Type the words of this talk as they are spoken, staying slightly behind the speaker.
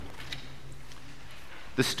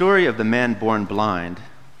The story of the man born blind,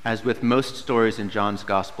 as with most stories in John's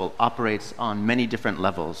Gospel, operates on many different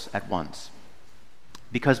levels at once.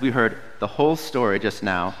 Because we heard the whole story just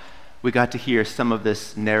now, we got to hear some of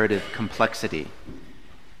this narrative complexity.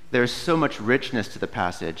 There's so much richness to the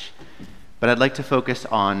passage, but I'd like to focus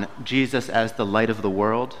on Jesus as the light of the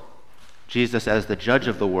world, Jesus as the judge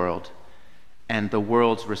of the world, and the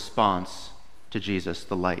world's response to Jesus,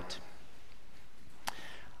 the light.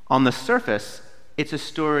 On the surface, it's a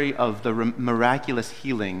story of the miraculous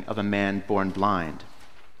healing of a man born blind.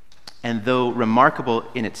 And though remarkable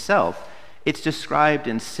in itself, it's described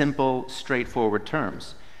in simple, straightforward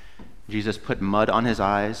terms. Jesus put mud on his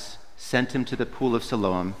eyes, sent him to the pool of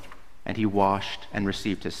Siloam, and he washed and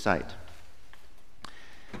received his sight.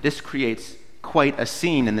 This creates quite a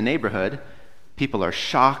scene in the neighborhood. People are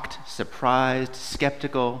shocked, surprised,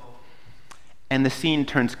 skeptical, and the scene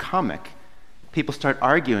turns comic. People start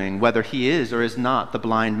arguing whether he is or is not the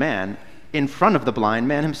blind man in front of the blind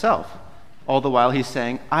man himself. All the while he's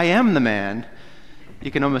saying, "I am the man."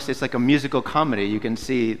 You can almost, it's like a musical comedy. You can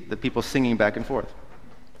see the people singing back and forth.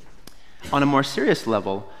 On a more serious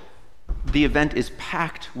level, the event is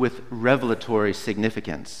packed with revelatory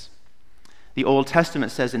significance. The Old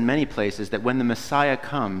Testament says in many places that when the Messiah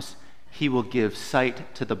comes, he will give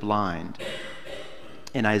sight to the blind.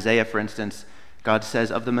 In Isaiah, for instance, God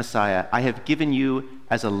says of the Messiah, "I have given you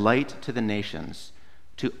as a light to the nations,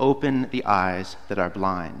 to open the eyes that are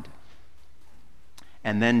blind."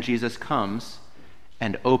 And then Jesus comes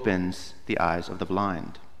and opens the eyes of the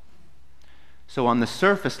blind. So on the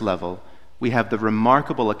surface level, we have the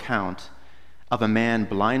remarkable account of a man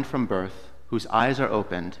blind from birth whose eyes are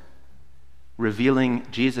opened, revealing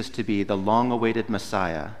Jesus to be the long-awaited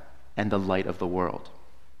Messiah and the light of the world.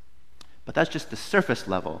 But that's just the surface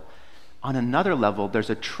level. On another level,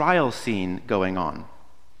 there's a trial scene going on.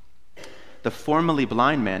 The formerly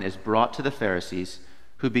blind man is brought to the Pharisees,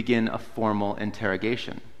 who begin a formal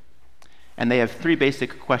interrogation. And they have three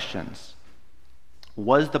basic questions.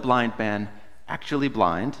 Was the blind man actually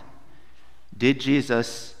blind? Did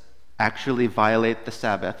Jesus actually violate the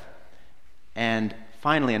Sabbath? And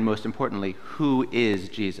finally, and most importantly, who is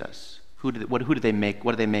Jesus? What do they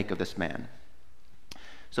make of this man?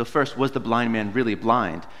 So first, was the blind man really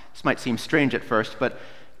blind? This might seem strange at first, but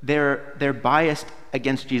they're biased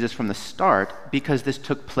against Jesus from the start because this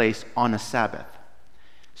took place on a Sabbath.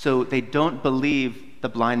 So they don't believe the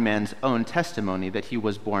blind man's own testimony that he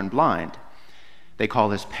was born blind. They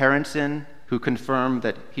call his parents in, who confirm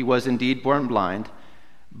that he was indeed born blind,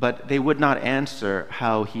 but they would not answer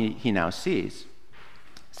how he now sees.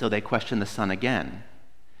 So they question the son again.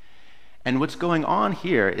 And what's going on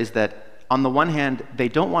here is that, on the one hand, they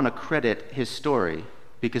don't want to credit his story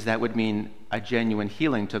because that would mean a genuine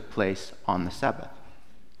healing took place on the Sabbath.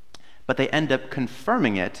 But they end up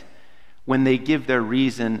confirming it when they give their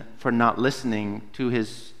reason for not listening to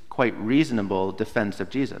his quite reasonable defense of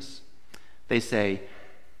Jesus. They say,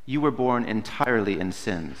 "You were born entirely in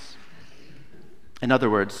sins." In other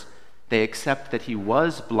words, they accept that he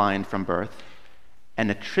was blind from birth and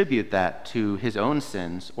attribute that to his own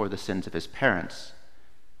sins or the sins of his parents,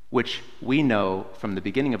 which we know from the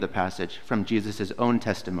beginning of the passage, from Jesus' own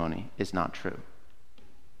testimony, is not true.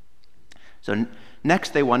 So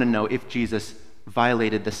next they want to know if Jesus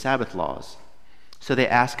violated the Sabbath laws. So they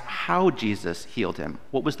ask how Jesus healed him.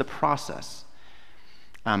 What was the process?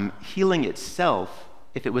 Healing itself,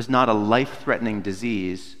 if it was not a life-threatening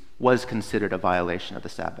disease, was considered a violation of the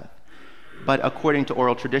Sabbath. But according to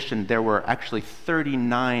oral tradition, there were actually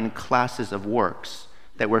 39 classes of works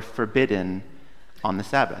that were forbidden on the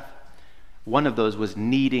Sabbath. One of those was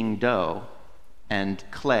kneading dough, and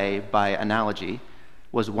clay, by analogy,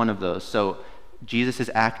 was one of those. So Jesus'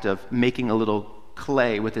 act of making a little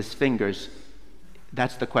clay with his fingers,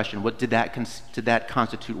 that's the question. Did that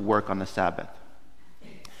constitute work on the Sabbath?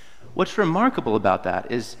 What's remarkable about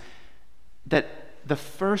that is that the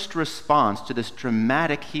first response to this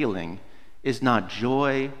dramatic healing is not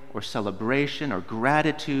joy or celebration or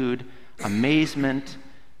gratitude, amazement,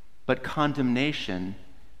 but condemnation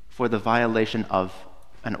for the violation of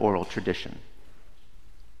an oral tradition.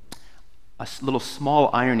 A little small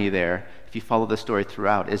irony there, if you follow the story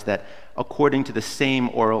throughout, is that according to the same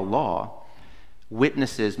oral law,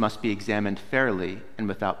 witnesses must be examined fairly and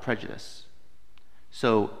without prejudice.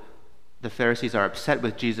 So the Pharisees are upset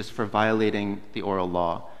with Jesus for violating the oral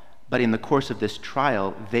law, but in the course of this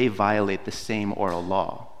trial, they violate the same oral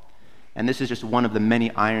law. And this is just one of the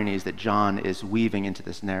many ironies that John is weaving into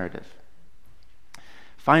this narrative.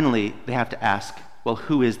 Finally, they have to ask, well,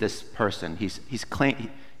 who is this person?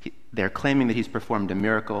 They're claiming that he's performed a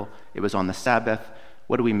miracle. It was on the Sabbath.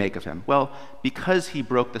 what do we make of him? Well, because he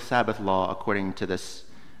broke the Sabbath law according to this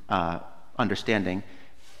understanding,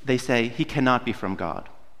 they say he cannot be from God.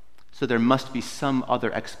 So there must be some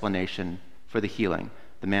other explanation for the healing.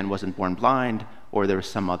 The man wasn't born blind, or there was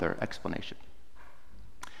some other explanation.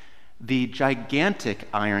 The gigantic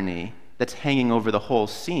irony that's hanging over the whole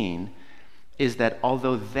scene is that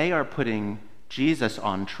although they are putting Jesus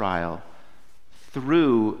on trial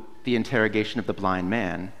through the interrogation of the blind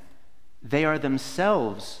man, they are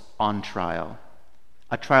themselves on trial,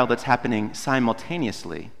 a trial that's happening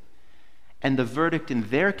simultaneously. And the verdict in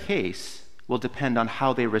their case will depend on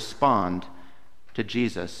how they respond to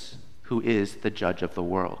Jesus, who is the judge of the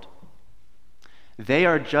world. They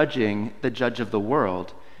are judging the judge of the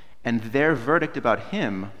world, and their verdict about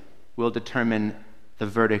him will determine the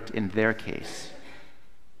verdict in their case.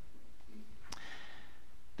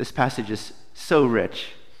 This passage is so rich.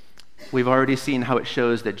 We've already seen how it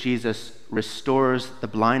shows that Jesus restores the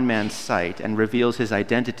blind man's sight and reveals his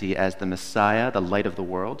identity as the Messiah, the light of the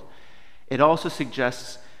world. It also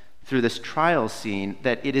suggests through this trial scene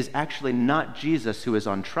that it is actually not Jesus who is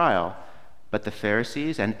on trial, but the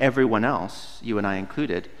Pharisees and everyone else, you and I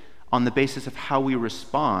included, on the basis of how we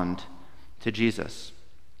respond to Jesus.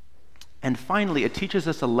 And finally, it teaches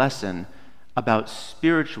us a lesson about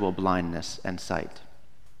spiritual blindness and sight.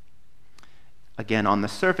 Again, on the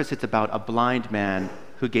surface, it's about a blind man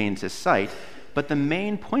who gains his sight, but the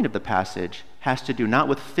main point of the passage has to do not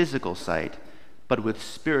with physical sight, but with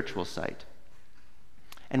spiritual sight.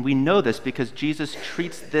 And we know this because Jesus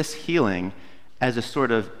treats this healing as a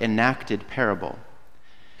sort of enacted parable.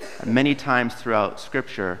 Many times throughout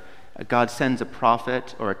Scripture, God sends a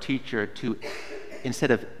prophet or a teacher to, instead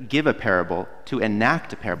of give a parable, to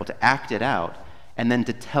enact a parable, to act it out, and then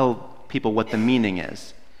to tell people what the meaning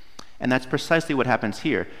is. And that's precisely what happens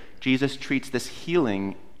here. Jesus treats this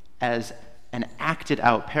healing as an acted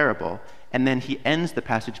out parable, and then he ends the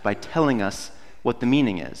passage by telling us what the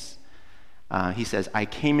meaning is. He says, I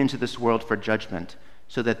came into this world for judgment,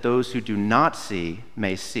 so that those who do not see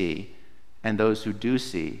may see, and those who do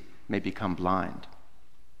see may become blind.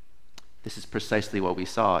 This is precisely what we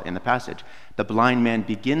saw in the passage. The blind man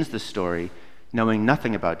begins the story knowing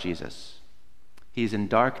nothing about Jesus. He's in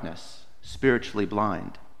darkness, spiritually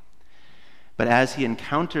blind. But as he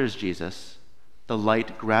encounters Jesus, the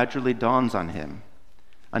light gradually dawns on him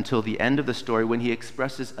until the end of the story when he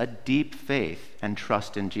expresses a deep faith and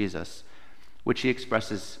trust in Jesus, which he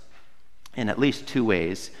expresses in at least two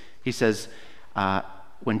ways. He says,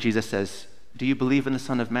 when Jesus says, do you believe in the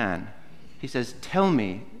Son of Man? He says, tell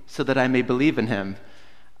me so that I may believe in him.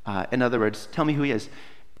 In other words, tell me who he is.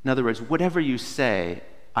 In other words, whatever you say,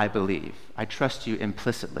 I believe. I trust you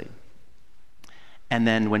implicitly. And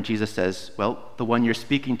then when Jesus says, well, the one you're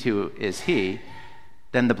speaking to is he,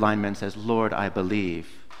 then the blind man says, Lord, I believe.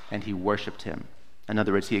 And he worshiped him. In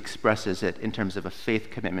other words, he expresses it in terms of a faith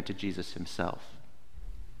commitment to Jesus himself.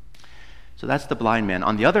 So that's the blind man.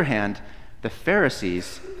 On the other hand, the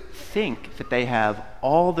Pharisees think that they have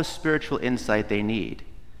all the spiritual insight they need.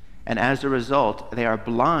 And as a result, they are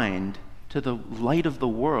blind to the light of the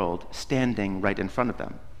world standing right in front of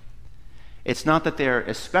them. It's not that they're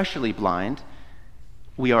especially blind.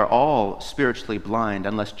 We are all spiritually blind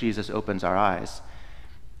unless Jesus opens our eyes.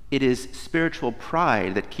 It is spiritual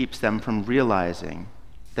pride that keeps them from realizing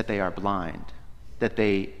that they are blind, that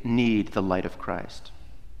they need the light of Christ.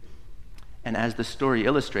 And as the story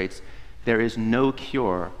illustrates, there is no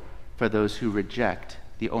cure for those who reject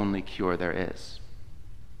the only cure there is.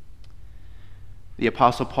 The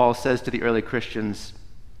Apostle Paul says to the early Christians,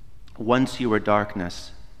 once you were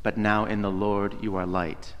darkness, but now in the Lord you are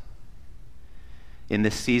light. In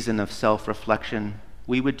this season of self-reflection,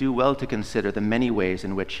 we would do well to consider the many ways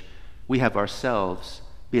in which we have ourselves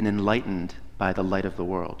been enlightened by the light of the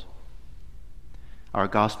world. Our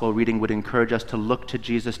gospel reading would encourage us to look to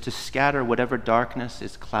Jesus to scatter whatever darkness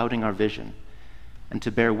is clouding our vision and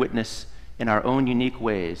to bear witness in our own unique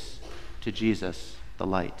ways to Jesus, the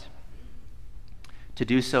light. To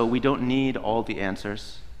do so, we don't need all the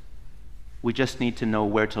answers. We just need to know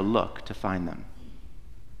where to look to find them.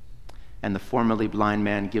 And the formerly blind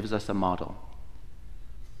man gives us a model.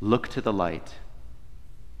 Look to the light,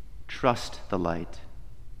 trust the light,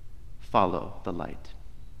 follow the light.